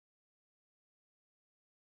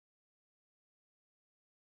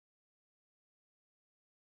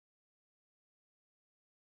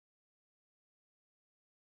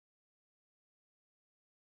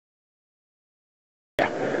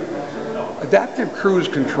adaptive cruise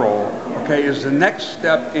control, okay, is the next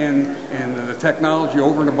step in the technology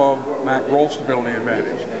over and above Mack roll stability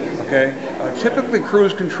advantage. Okay, typically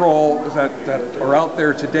cruise control that are out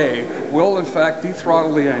there today will in fact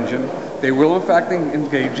dethrottle the engine. They will in fact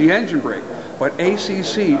engage the engine brake. But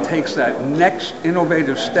ACC takes that next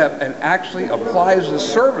innovative step and actually applies the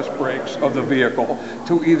service brakes of the vehicle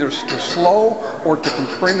to either to slow or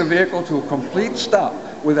to bring the vehicle to a complete stop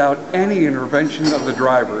without any intervention of the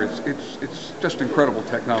driver. It's just incredible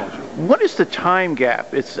technology. What is the time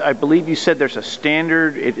gap? I believe you said there's a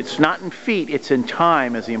standard. It's not in feet, it's in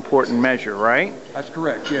time as the important measure, right? That's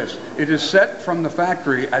correct, yes. It is set from the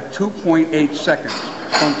factory at 2.8 seconds.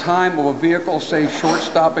 From time of a vehicle, say, short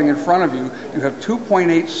stopping in front of you, you have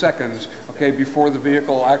 2.8 seconds, okay, before the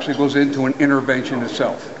vehicle actually goes into an intervention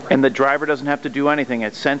itself. And the driver doesn't have to do anything.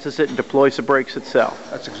 It senses it and deploys the brakes itself.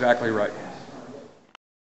 That's exactly right.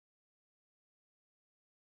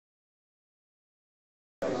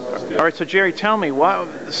 All right, so Jerry, tell me,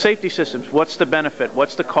 safety systems, what's the benefit?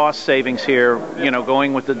 What's the cost savings here,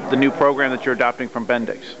 going with the new program that you're adopting from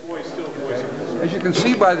Bendix? As you can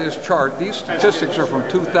see by this chart, these statistics are from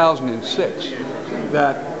 2006,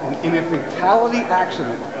 that in a fatality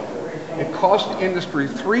accident, it cost the industry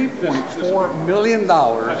 $3.4 million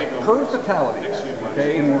per fatality,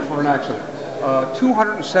 okay, for an accident.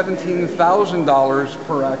 $217,000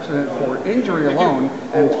 per accident for injury alone,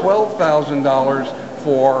 and $12,000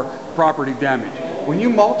 for property damage. When you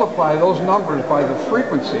multiply those numbers by the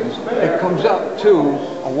frequencies, it comes up to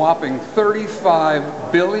a whopping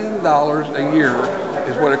 $35 billion a year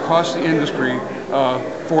is what it costs the industry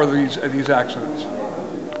for these accidents.